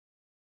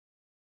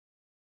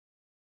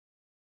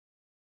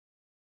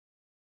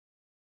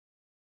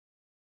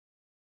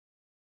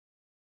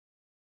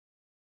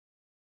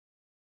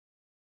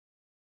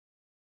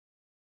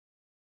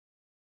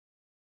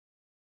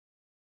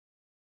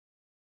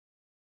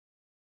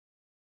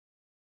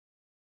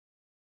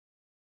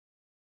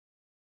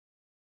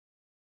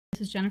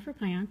This is Jennifer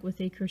Pionk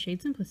with a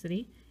Crocheted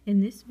Simplicity,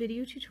 and this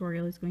video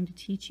tutorial is going to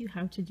teach you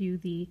how to do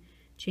the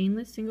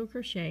chainless single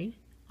crochet,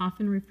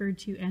 often referred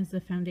to as the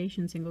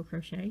foundation single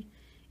crochet.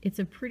 It's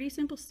a pretty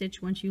simple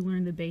stitch once you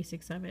learn the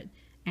basics of it,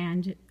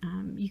 and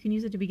you can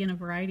use it to begin a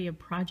variety of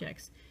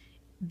projects.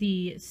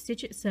 The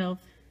stitch itself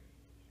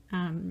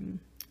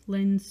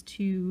lends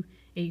to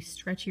a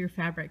stretchier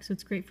fabric, so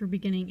it's great for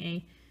beginning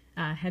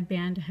a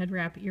headband, head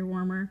wrap, ear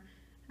warmer.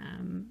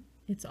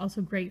 It's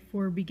also great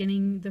for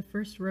beginning the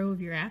first row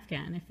of your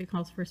afghan if it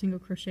calls for a single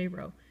crochet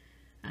row.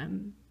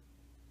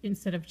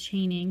 Instead of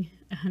chaining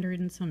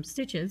 100 and some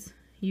stitches,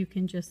 you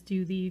can just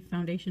do the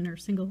foundation or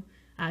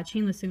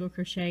chainless single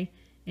crochet,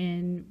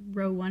 and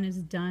row 1 is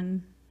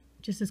done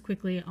just as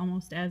quickly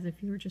almost as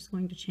if you were just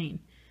going to chain.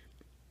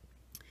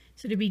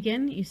 So to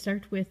begin, you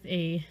start with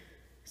a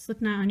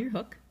slip knot on your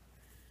hook,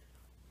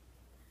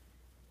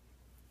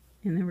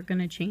 and then we're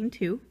going to chain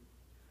 2.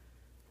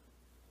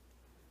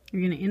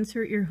 You're going to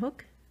insert your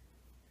hook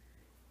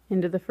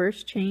into the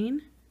first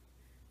chain,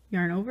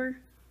 yarn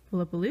over,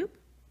 pull up a loop,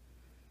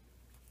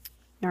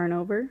 yarn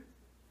over,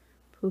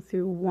 pull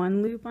through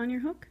 1 loop on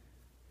your hook,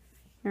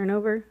 yarn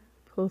over,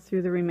 pull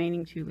through the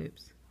remaining 2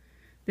 loops.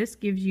 This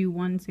gives you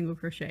 1 single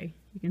crochet.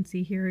 You can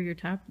see here are your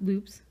top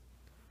loops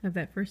of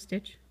that first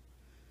stitch.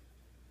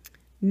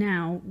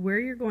 Now, where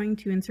you're going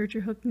to insert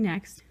your hook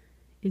next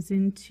is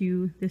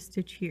into this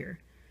stitch here.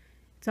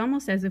 It's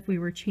almost as if we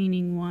were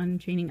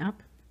chaining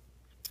up.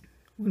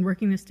 When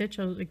working the stitch,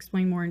 I'll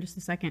explain more in just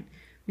a second.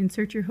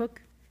 Insert your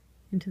hook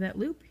into that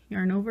loop,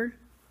 yarn over,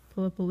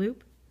 pull up a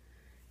loop,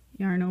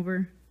 yarn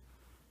over,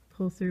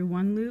 pull through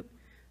 1 loop.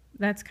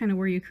 That's kind of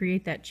where you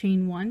create that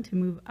chain 1 to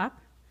move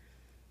up,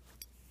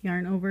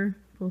 yarn over,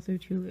 pull through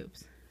 2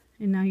 loops.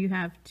 And now you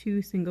have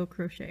 2 single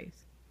crochets.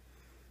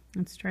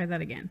 Let's try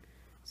that again.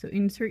 So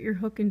insert your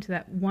hook into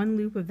that 1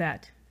 loop of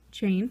that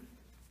chain,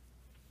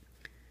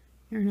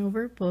 yarn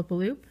over, pull up a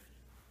loop,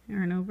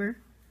 yarn over,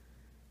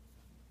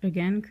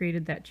 again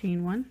created that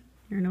chain 1,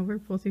 yarn over,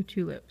 pull through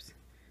 2 loops,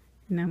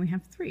 and now we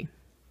have 3.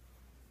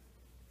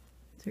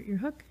 Insert your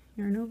hook,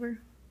 yarn over,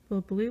 pull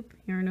up a loop,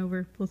 yarn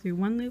over, pull through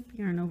 1 loop,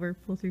 yarn over,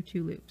 pull through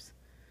 2 loops.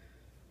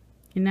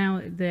 And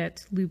now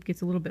that loop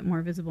gets a little bit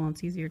more visible and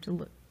it's easier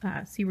to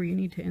see where you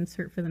need to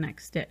insert for the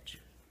next stitch.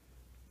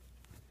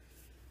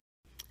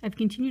 I've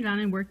continued on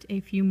and worked a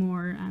few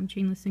more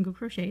chainless single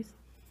crochets,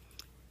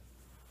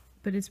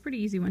 but it's pretty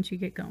easy once you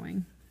get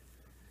going.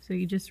 So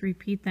you just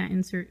repeat that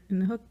insert in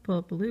the hook, pull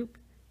up a loop,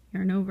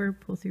 yarn over,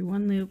 pull through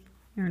 1 loop,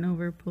 yarn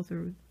over, pull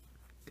through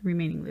the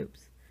remaining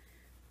loops.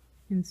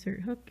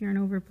 Insert hook, yarn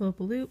over, pull up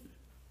a loop,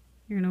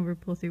 yarn over,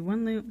 pull through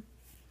 1 loop,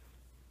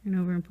 yarn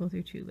over and pull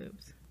through 2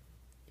 loops.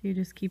 You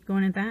just keep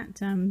going at that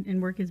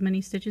and work as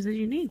many stitches as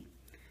you need,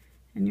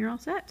 and you're all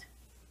set.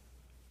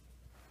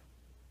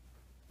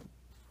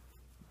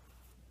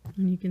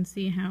 And you can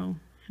see how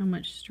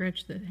much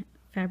stretch the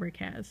fabric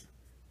has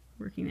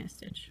working that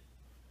stitch.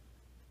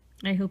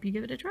 I hope you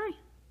give it a try.